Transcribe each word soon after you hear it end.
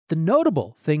The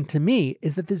notable thing to me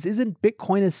is that this isn't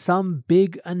Bitcoin as some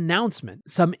big announcement,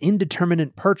 some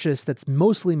indeterminate purchase that's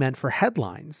mostly meant for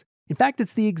headlines. In fact,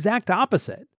 it's the exact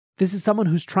opposite. This is someone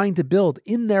who's trying to build,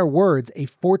 in their words, a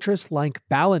fortress-like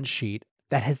balance sheet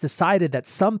that has decided that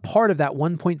some part of that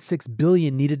 1.6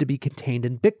 billion needed to be contained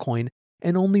in Bitcoin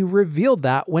and only revealed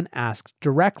that when asked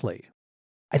directly.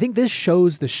 I think this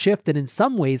shows the shift and in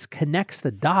some ways connects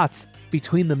the dots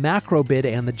between the macro bid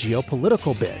and the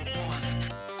geopolitical bid.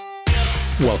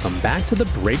 Welcome back to The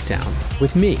Breakdown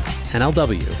with me,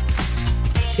 NLW.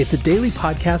 It's a daily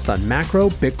podcast on macro,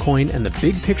 Bitcoin, and the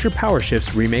big picture power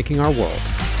shifts remaking our world.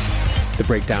 The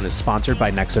Breakdown is sponsored by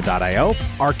Nexo.io,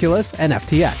 Arculus, and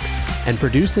FTX, and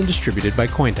produced and distributed by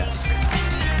CoinDesk.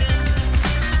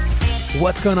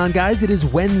 What's going on, guys? It is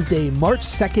Wednesday, March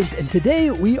 2nd, and today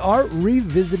we are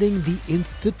revisiting the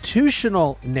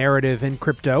institutional narrative in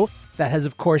crypto that has,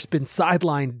 of course, been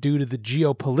sidelined due to the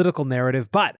geopolitical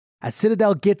narrative, but as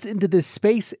Citadel gets into this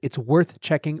space, it's worth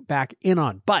checking back in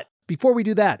on. But before we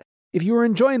do that, if you are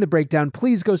enjoying The Breakdown,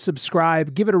 please go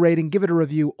subscribe, give it a rating, give it a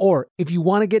review, or if you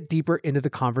want to get deeper into the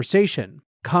conversation,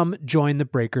 come join the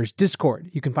Breakers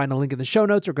Discord. You can find a link in the show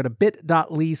notes or go to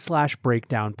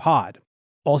bit.ly/breakdownpod.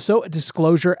 Also, a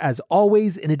disclosure as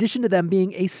always, in addition to them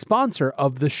being a sponsor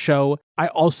of the show, I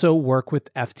also work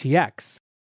with FTX.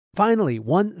 Finally,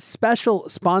 one special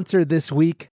sponsor this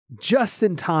week, just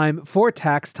in time for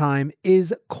tax time,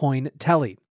 is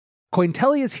Cointelli.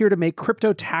 Cointelli is here to make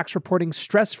crypto tax reporting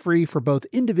stress-free for both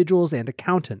individuals and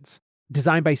accountants.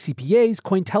 Designed by CPAs,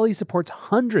 Cointelli supports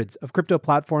hundreds of crypto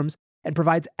platforms and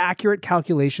provides accurate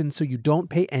calculations so you don't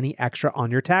pay any extra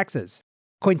on your taxes.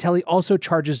 Cointelli also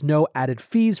charges no added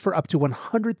fees for up to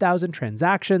 100,000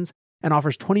 transactions and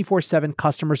offers 24/7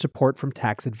 customer support from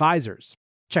tax advisors.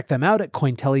 Check them out at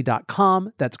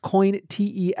Cointelli.com. That's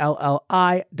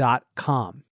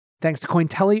CoinTelli.com. Thanks to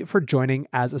Cointelli for joining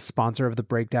as a sponsor of The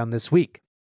Breakdown this week.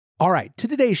 All right, to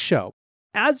today's show.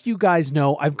 As you guys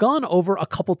know, I've gone over a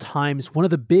couple times one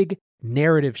of the big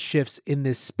narrative shifts in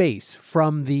this space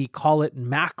from the, call it,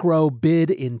 macro bid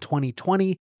in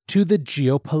 2020 to the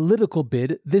geopolitical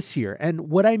bid this year. And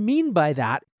what I mean by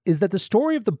that is that the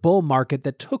story of the bull market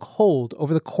that took hold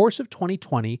over the course of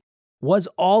 2020 was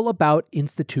all about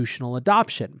institutional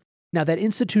adoption. Now, that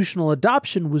institutional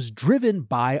adoption was driven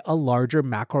by a larger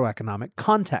macroeconomic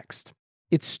context.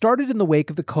 It started in the wake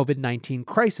of the COVID-19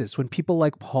 crisis when people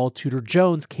like Paul Tudor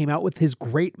Jones came out with his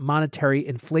great monetary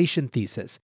inflation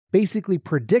thesis, basically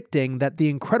predicting that the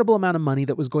incredible amount of money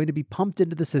that was going to be pumped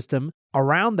into the system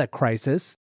around that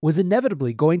crisis was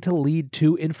inevitably going to lead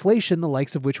to inflation, the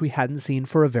likes of which we hadn't seen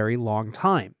for a very long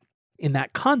time. In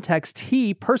that context,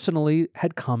 he personally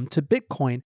had come to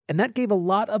Bitcoin, and that gave a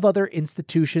lot of other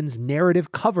institutions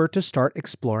narrative cover to start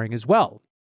exploring as well.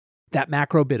 That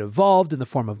macro bit evolved in the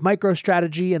form of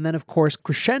MicroStrategy, and then of course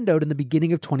crescendoed in the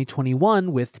beginning of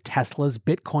 2021 with Tesla's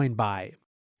Bitcoin buy.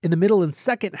 In the middle and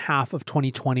second half of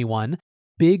 2021,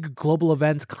 big global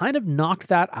events kind of knocked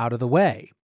that out of the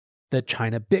way. The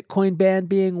China Bitcoin ban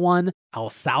being one, El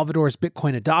Salvador's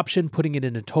Bitcoin adoption putting it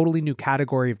in a totally new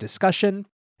category of discussion,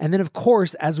 and then of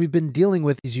course, as we've been dealing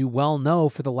with, as you well know,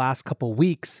 for the last couple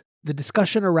weeks, the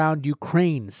discussion around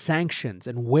Ukraine, sanctions,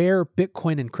 and where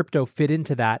Bitcoin and crypto fit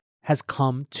into that has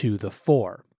come to the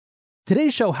fore.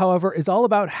 Today's show, however, is all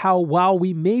about how while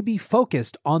we may be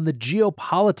focused on the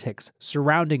geopolitics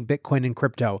surrounding Bitcoin and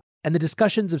crypto and the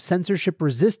discussions of censorship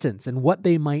resistance and what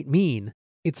they might mean,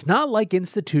 it's not like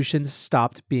institutions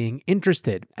stopped being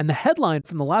interested. And the headline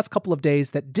from the last couple of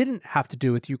days that didn't have to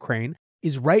do with Ukraine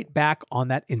is right back on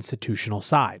that institutional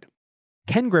side.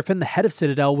 Ken Griffin, the head of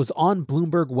Citadel, was on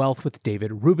Bloomberg Wealth with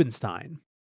David Rubenstein.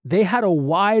 They had a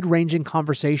wide-ranging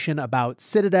conversation about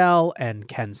Citadel and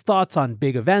Ken's thoughts on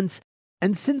big events,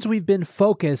 and since we've been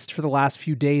focused for the last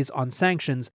few days on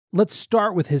sanctions, let's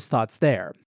start with his thoughts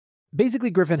there.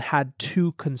 Basically, Griffin had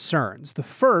two concerns. The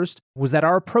first was that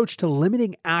our approach to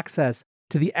limiting access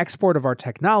to the export of our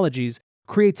technologies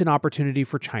creates an opportunity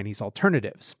for Chinese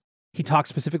alternatives. He talked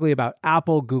specifically about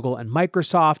Apple, Google, and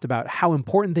Microsoft, about how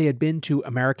important they had been to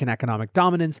American economic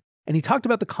dominance, and he talked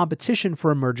about the competition for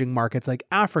emerging markets like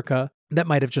Africa that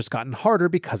might have just gotten harder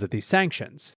because of these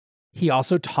sanctions. He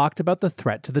also talked about the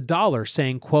threat to the dollar,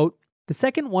 saying, quote, "The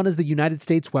second one is the United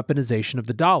States weaponization of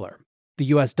the dollar. The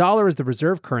US dollar is the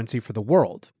reserve currency for the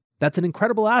world. That's an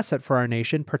incredible asset for our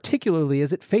nation, particularly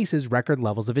as it faces record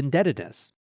levels of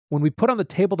indebtedness. When we put on the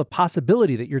table the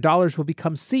possibility that your dollars will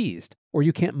become seized, or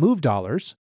you can't move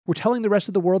dollars, we're telling the rest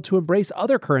of the world to embrace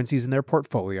other currencies in their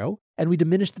portfolio, and we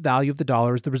diminish the value of the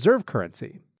dollar as the reserve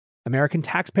currency. American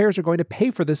taxpayers are going to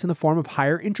pay for this in the form of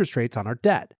higher interest rates on our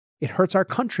debt. It hurts our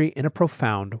country in a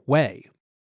profound way."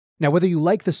 Now, whether you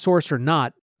like the source or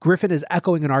not, Griffin is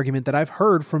echoing an argument that I've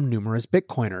heard from numerous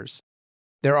Bitcoiners.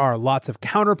 There are lots of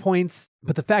counterpoints,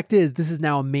 but the fact is, this is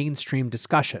now a mainstream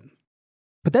discussion.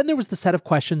 But then there was the set of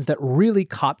questions that really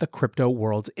caught the crypto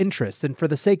world's interest, and for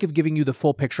the sake of giving you the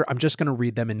full picture, I'm just going to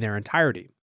read them in their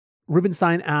entirety.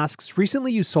 Rubenstein asks,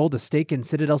 recently you sold a stake in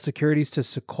Citadel Securities to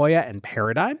Sequoia and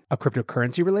Paradigm, a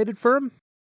cryptocurrency-related firm?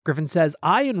 Griffin says,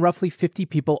 I and roughly 50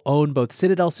 people own both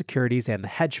Citadel Securities and the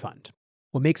hedge fund.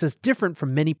 What makes us different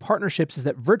from many partnerships is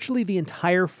that virtually the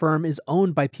entire firm is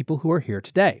owned by people who are here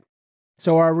today.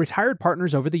 So our retired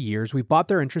partners over the years, we bought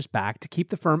their interest back to keep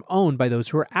the firm owned by those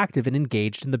who are active and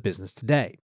engaged in the business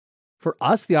today. For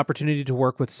us, the opportunity to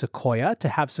work with Sequoia, to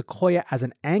have Sequoia as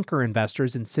an anchor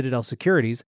investors in Citadel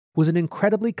Securities, was an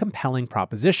incredibly compelling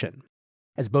proposition.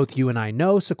 As both you and I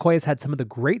know, Sequoia's had some of the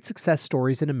great success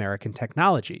stories in American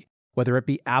technology, whether it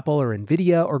be Apple or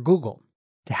Nvidia or Google.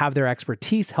 To have their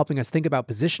expertise helping us think about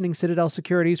positioning Citadel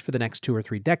Securities for the next 2 or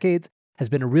 3 decades has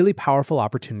been a really powerful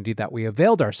opportunity that we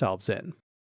availed ourselves in.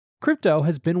 Crypto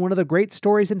has been one of the great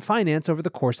stories in finance over the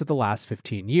course of the last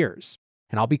 15 years.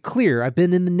 And I'll be clear, I've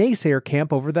been in the naysayer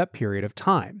camp over that period of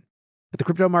time. But the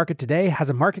crypto market today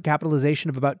has a market capitalization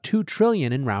of about $2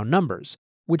 trillion in round numbers,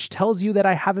 which tells you that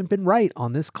I haven't been right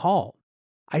on this call.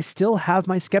 I still have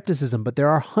my skepticism, but there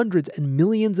are hundreds and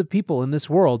millions of people in this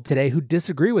world today who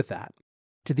disagree with that.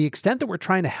 To the extent that we're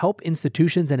trying to help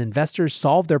institutions and investors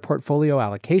solve their portfolio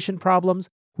allocation problems,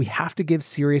 we have to give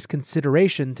serious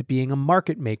consideration to being a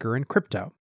market maker in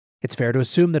crypto. It's fair to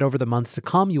assume that over the months to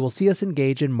come, you will see us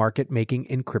engage in market making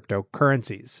in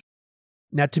cryptocurrencies.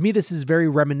 Now, to me, this is very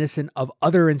reminiscent of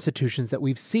other institutions that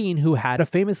we've seen who had a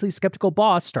famously skeptical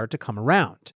boss start to come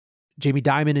around. Jamie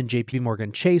Dimon and JP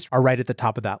Morgan Chase are right at the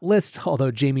top of that list, although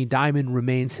Jamie Dimon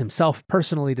remains himself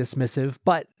personally dismissive,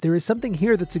 but there is something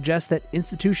here that suggests that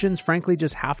institutions frankly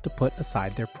just have to put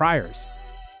aside their priors.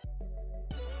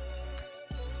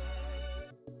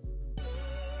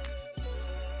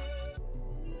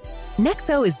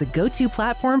 Nexo is the go-to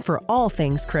platform for all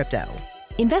things crypto.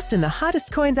 Invest in the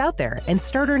hottest coins out there and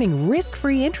start earning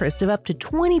risk-free interest of up to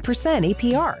 20%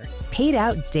 APR, paid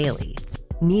out daily.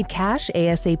 Need cash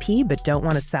ASAP but don't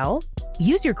want to sell?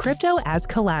 Use your crypto as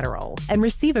collateral and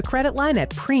receive a credit line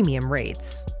at premium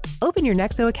rates. Open your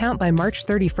Nexo account by March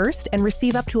 31st and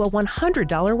receive up to a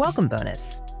 $100 welcome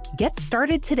bonus. Get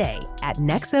started today at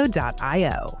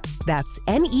nexo.io. That's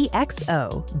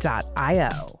NEXO.io.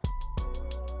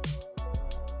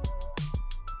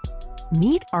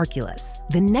 Meet Arculus,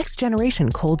 the next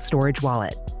generation cold storage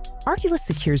wallet. Arculus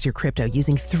secures your crypto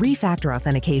using 3-factor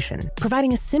authentication,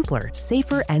 providing a simpler,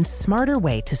 safer, and smarter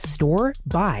way to store,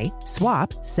 buy,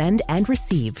 swap, send, and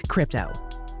receive crypto.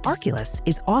 Arculus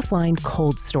is offline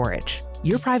cold storage.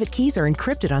 Your private keys are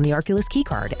encrypted on the Arculus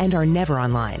keycard and are never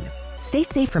online. Stay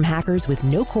safe from hackers with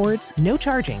no cords, no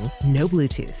charging, no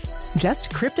Bluetooth.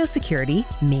 Just crypto security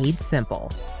made simple.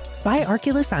 Buy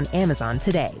Arculus on Amazon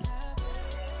today.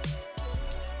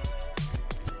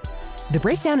 The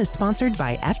Breakdown is sponsored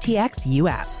by FTX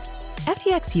US.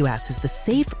 FTX US is the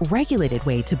safe, regulated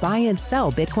way to buy and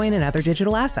sell Bitcoin and other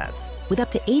digital assets, with up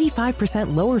to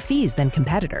 85% lower fees than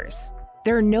competitors.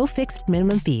 There are no fixed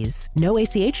minimum fees, no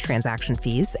ACH transaction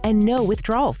fees, and no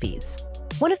withdrawal fees.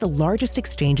 One of the largest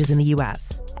exchanges in the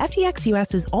US, FTX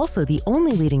US is also the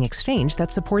only leading exchange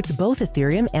that supports both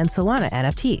Ethereum and Solana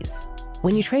NFTs.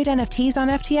 When you trade NFTs on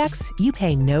FTX, you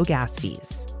pay no gas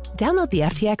fees. Download the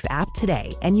FTX app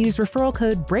today and use referral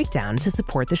code BREAKDOWN to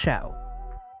support the show.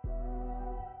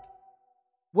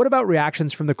 What about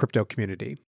reactions from the crypto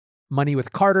community? Money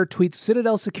with Carter tweets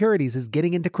Citadel Securities is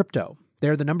getting into crypto.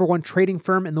 They're the #1 trading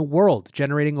firm in the world,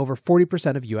 generating over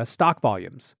 40% of US stock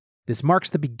volumes. This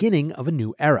marks the beginning of a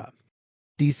new era.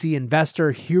 DC Investor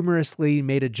humorously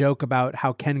made a joke about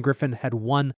how Ken Griffin had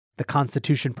won the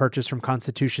Constitution purchase from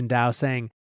Constitution DAO, saying,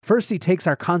 "First he takes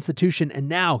our Constitution and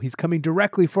now he's coming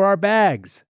directly for our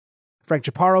bags." Frank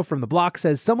Chaparro from The Block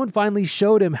says someone finally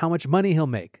showed him how much money he'll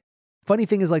make. Funny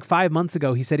thing is, like 5 months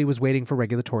ago, he said he was waiting for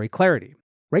regulatory clarity.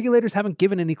 Regulators haven't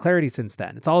given any clarity since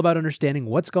then. It's all about understanding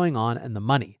what's going on and the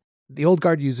money. The old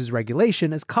guard uses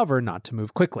regulation as cover not to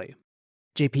move quickly.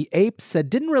 JP Apes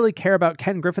said didn't really care about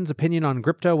Ken Griffin's opinion on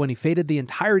crypto when he faded the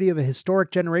entirety of a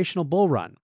historic generational bull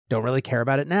run. Don't really care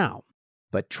about it now.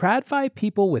 But TradFi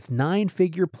people with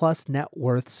 9-figure plus net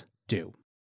worths do.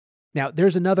 Now,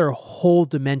 there's another whole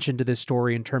dimension to this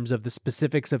story in terms of the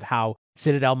specifics of how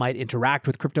Citadel might interact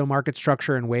with crypto market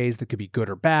structure in ways that could be good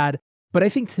or bad. But I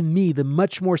think to me, the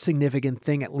much more significant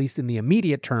thing, at least in the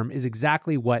immediate term, is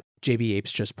exactly what JB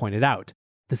Apes just pointed out: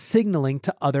 the signaling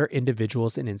to other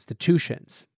individuals and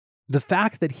institutions. The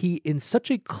fact that he, in such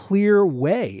a clear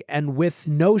way and with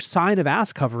no sign of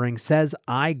ass covering, says,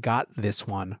 I got this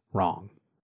one wrong.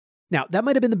 Now, that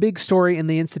might have been the big story in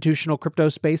the institutional crypto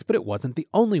space, but it wasn't the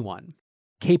only one.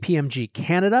 KPMG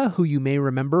Canada, who you may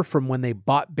remember from when they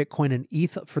bought Bitcoin and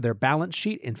ETH for their balance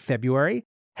sheet in February,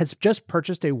 has just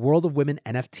purchased a World of Women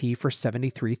NFT for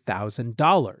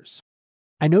 $73,000.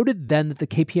 I noted then that the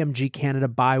KPMG Canada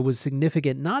buy was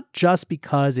significant not just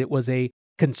because it was a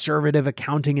conservative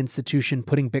accounting institution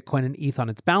putting Bitcoin and ETH on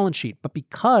its balance sheet, but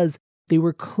because they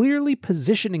were clearly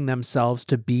positioning themselves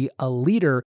to be a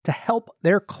leader to help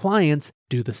their clients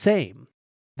do the same.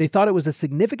 They thought it was a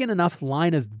significant enough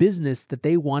line of business that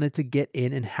they wanted to get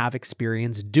in and have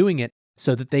experience doing it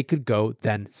so that they could go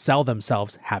then sell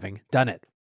themselves having done it.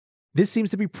 This seems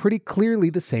to be pretty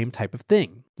clearly the same type of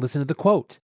thing. Listen to the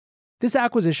quote. This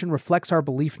acquisition reflects our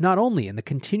belief not only in the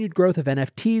continued growth of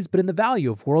NFTs, but in the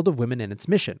value of World of Women and its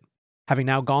mission. Having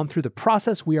now gone through the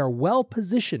process, we are well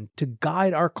positioned to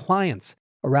guide our clients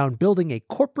around building a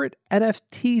corporate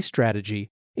NFT strategy,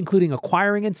 including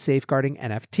acquiring and safeguarding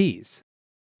NFTs.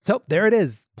 So there it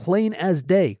is, plain as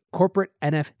day, corporate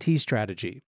NFT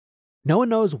strategy. No one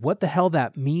knows what the hell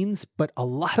that means, but a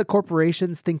lot of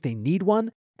corporations think they need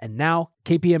one, and now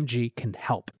KPMG can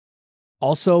help.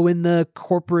 Also in the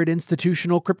corporate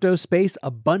institutional crypto space,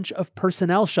 a bunch of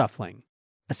personnel shuffling.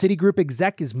 A Citigroup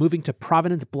exec is moving to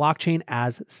Provenance Blockchain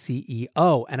as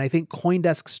CEO, and I think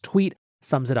CoinDesk's tweet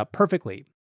sums it up perfectly.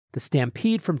 The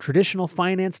stampede from traditional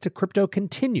finance to crypto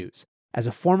continues as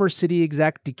a former Citi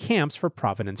exec decamps for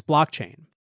Provenance Blockchain.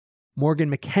 Morgan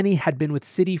McKenney had been with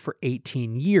Citi for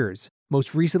 18 years,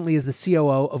 most recently as the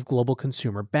COO of Global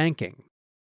Consumer Banking.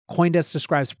 CoinDesk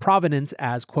describes Provenance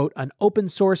as, quote, an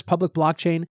open-source public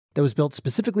blockchain that was built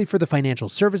specifically for the financial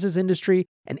services industry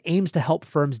and aims to help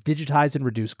firms digitize and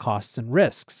reduce costs and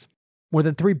risks. More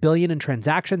than $3 billion in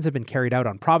transactions have been carried out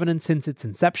on Provenance since its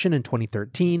inception in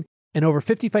 2013, and over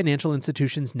 50 financial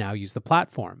institutions now use the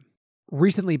platform.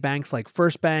 Recently, banks like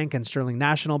First Bank and Sterling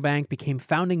National Bank became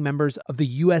founding members of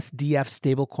the USDF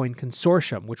Stablecoin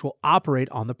Consortium, which will operate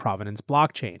on the Provenance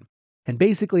blockchain. And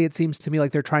basically, it seems to me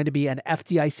like they're trying to be an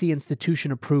FDIC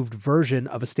institution-approved version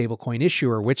of a stablecoin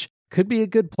issuer, which could be a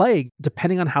good play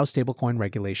depending on how stablecoin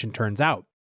regulation turns out.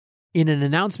 In an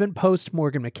announcement post,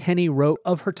 Morgan McKenney wrote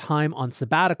of her time on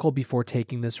sabbatical before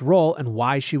taking this role and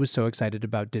why she was so excited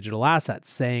about digital assets,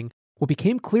 saying, what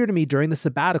became clear to me during the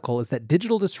sabbatical is that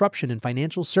digital disruption in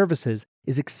financial services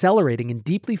is accelerating in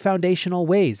deeply foundational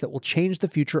ways that will change the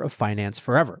future of finance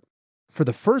forever. For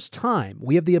the first time,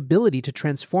 we have the ability to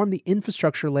transform the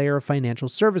infrastructure layer of financial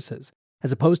services,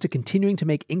 as opposed to continuing to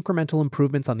make incremental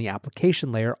improvements on the application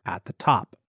layer at the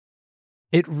top.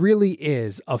 It really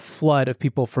is a flood of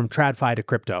people from TradFi to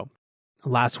crypto.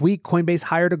 Last week, Coinbase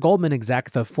hired a Goldman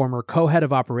exec, the former co-head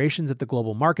of operations at the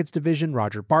Global Markets Division,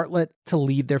 Roger Bartlett, to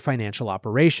lead their financial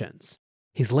operations.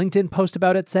 His LinkedIn post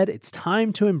about it said, it's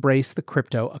time to embrace the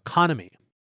crypto economy.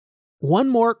 One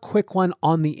more quick one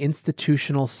on the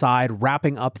institutional side,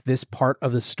 wrapping up this part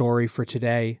of the story for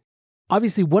today.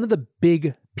 Obviously, one of the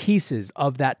big pieces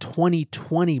of that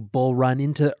 2020 bull run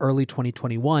into early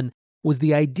 2021 was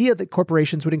the idea that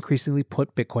corporations would increasingly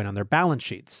put Bitcoin on their balance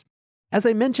sheets. As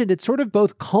I mentioned, it sort of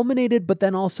both culminated but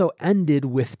then also ended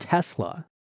with Tesla.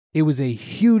 It was a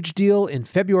huge deal in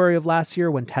February of last year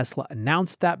when Tesla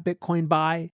announced that Bitcoin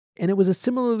buy, and it was a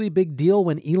similarly big deal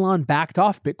when Elon backed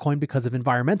off Bitcoin because of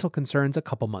environmental concerns a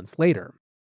couple months later.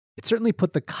 It certainly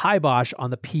put the kibosh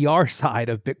on the PR side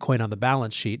of Bitcoin on the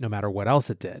balance sheet, no matter what else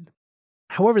it did.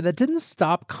 However, that didn't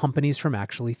stop companies from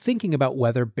actually thinking about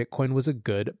whether Bitcoin was a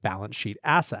good balance sheet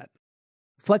asset.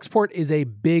 Flexport is a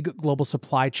big global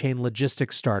supply chain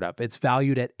logistics startup. It's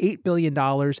valued at $8 billion,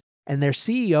 and their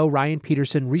CEO, Ryan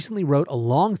Peterson, recently wrote a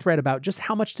long thread about just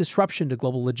how much disruption to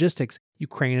global logistics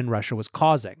Ukraine and Russia was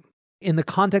causing. In the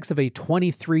context of a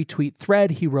 23-tweet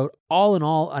thread, he wrote, all in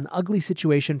all, an ugly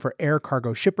situation for air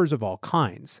cargo shippers of all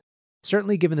kinds.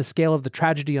 Certainly, given the scale of the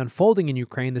tragedy unfolding in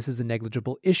Ukraine, this is a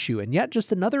negligible issue, and yet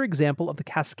just another example of the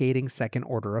cascading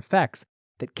second-order effects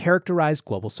that characterize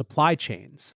global supply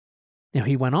chains. Now,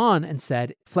 he went on and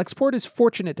said, Flexport is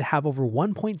fortunate to have over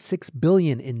 $1.6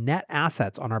 billion in net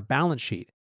assets on our balance sheet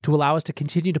to allow us to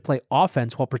continue to play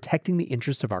offense while protecting the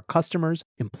interests of our customers,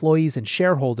 employees, and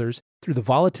shareholders through the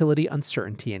volatility,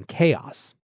 uncertainty, and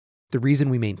chaos. The reason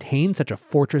we maintain such a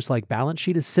fortress-like balance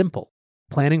sheet is simple.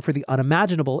 Planning for the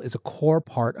unimaginable is a core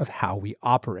part of how we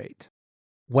operate.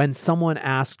 When someone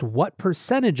asked what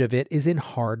percentage of it is in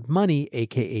hard money,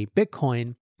 aka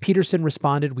Bitcoin, Peterson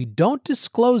responded, we don't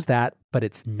disclose that, but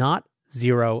it's not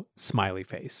zero, smiley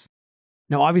face.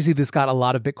 Now, obviously, this got a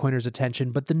lot of Bitcoiners'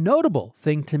 attention, but the notable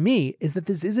thing to me is that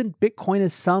this isn't Bitcoin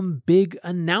as some big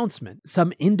announcement,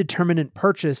 some indeterminate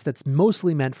purchase that's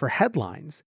mostly meant for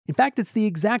headlines. In fact, it's the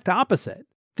exact opposite.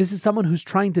 This is someone who's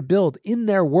trying to build, in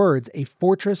their words, a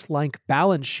fortress-like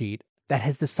balance sheet that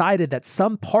has decided that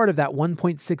some part of that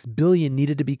 1.6 billion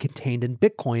needed to be contained in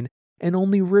Bitcoin and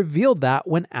only revealed that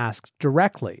when asked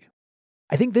directly.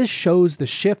 I think this shows the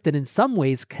shift and in some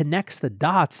ways connects the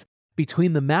dots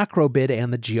between the macro bid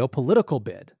and the geopolitical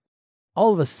bid.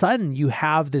 All of a sudden, you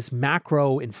have this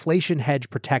macro inflation hedge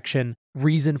protection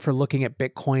reason for looking at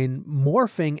Bitcoin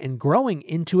morphing and growing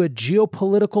into a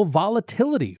geopolitical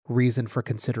volatility reason for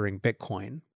considering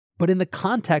Bitcoin, but in the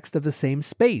context of the same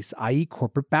space, i.e.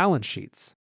 corporate balance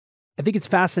sheets. I think it's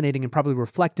fascinating and probably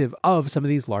reflective of some of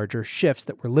these larger shifts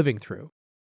that we're living through.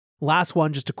 Last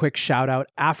one, just a quick shout out.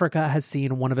 Africa has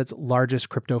seen one of its largest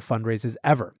crypto fundraisers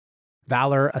ever.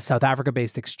 Valor, a South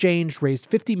Africa-based exchange, raised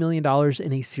 $50 million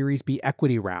in a Series B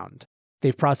equity round.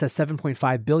 They've processed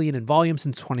 $7.5 billion in volume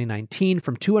since 2019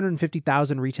 from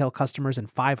 250,000 retail customers and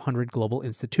 500 global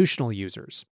institutional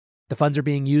users. The funds are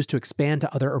being used to expand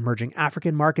to other emerging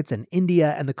African markets and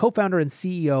India, and the co-founder and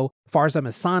CEO, Farzam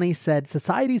Asani, said,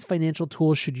 "Society's financial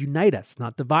tools should unite us,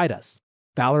 not divide us.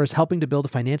 Valor is helping to build a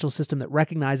financial system that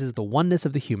recognizes the oneness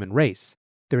of the human race.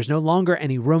 There is no longer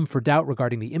any room for doubt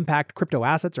regarding the impact crypto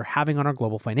assets are having on our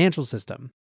global financial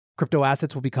system. Crypto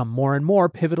assets will become more and more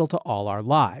pivotal to all our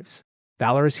lives.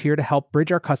 Valor is here to help bridge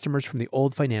our customers from the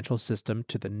old financial system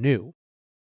to the new."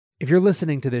 If you're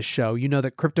listening to this show, you know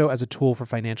that crypto as a tool for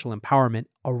financial empowerment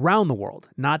around the world,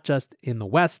 not just in the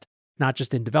West, not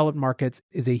just in developed markets,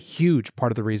 is a huge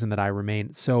part of the reason that I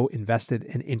remain so invested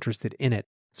and interested in it.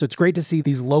 So it's great to see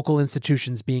these local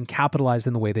institutions being capitalized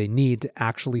in the way they need to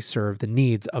actually serve the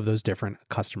needs of those different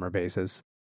customer bases.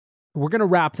 We're going to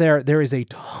wrap there. There is a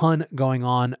ton going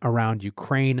on around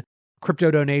Ukraine.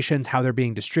 Crypto donations, how they're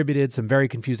being distributed, some very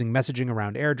confusing messaging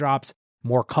around airdrops,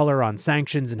 more color on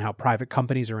sanctions and how private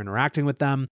companies are interacting with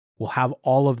them. We'll have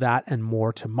all of that and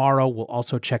more tomorrow. We'll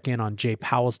also check in on Jay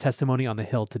Powell's testimony on the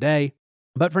Hill today.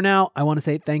 But for now, I want to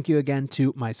say thank you again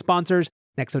to my sponsors,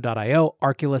 Nexo.io,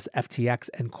 Arculus, FTX,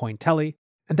 and Cointelli.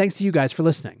 And thanks to you guys for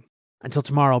listening. Until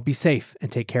tomorrow, be safe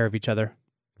and take care of each other.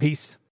 Peace.